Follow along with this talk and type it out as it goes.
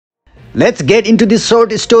Let's get into this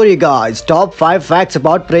short story, guys. Top 5 facts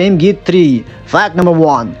about Prem Geet 3. Fact number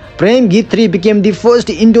 1. Prem Geet 3 became the first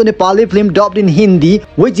Indo-Nepali film dubbed in Hindi,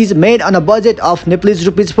 which is made on a budget of Nepalese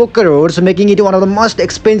rupees 4 crores, making it one of the most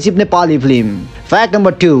expensive Nepali film. Fact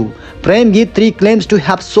number 2. Prem Geet 3 claims to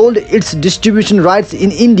have sold its distribution rights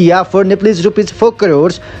in India for Nepalese rupees 4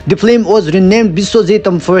 crores. The film was renamed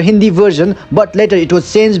Biswajetam for Hindi version, but later it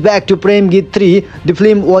was changed back to Prem Geet 3. The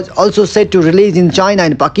film was also set to release in China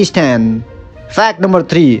and Pakistan. Fact number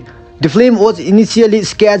 3. The film was initially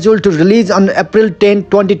scheduled to release on April 10,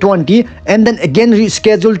 2020 and then again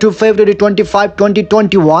rescheduled to February 25,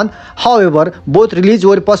 2021. However, both releases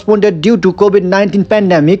were postponed due to COVID-19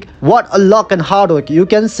 pandemic. What a luck and hard work. You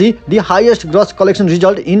can see the highest gross collection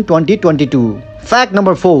result in 2022. Fact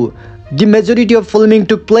number 4. The majority of filming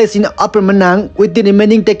took place in Upper Manang, with the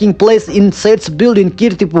remaining taking place in sets built in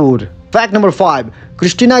Kirtipur. Fact number 5.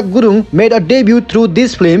 Christina Gurung made a debut through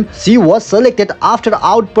this film. She was selected after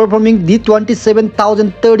outperforming the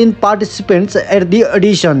 27,013 participants at the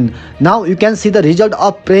audition. Now you can see the result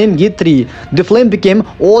of Prem Geet 3. The film became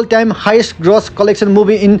all-time highest gross collection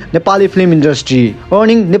movie in Nepali film industry,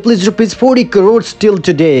 earning Nepalese rupees 40 crores till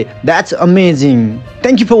today. That's amazing.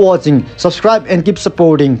 Thank you for watching. Subscribe and keep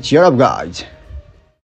supporting. Cheer up, guys.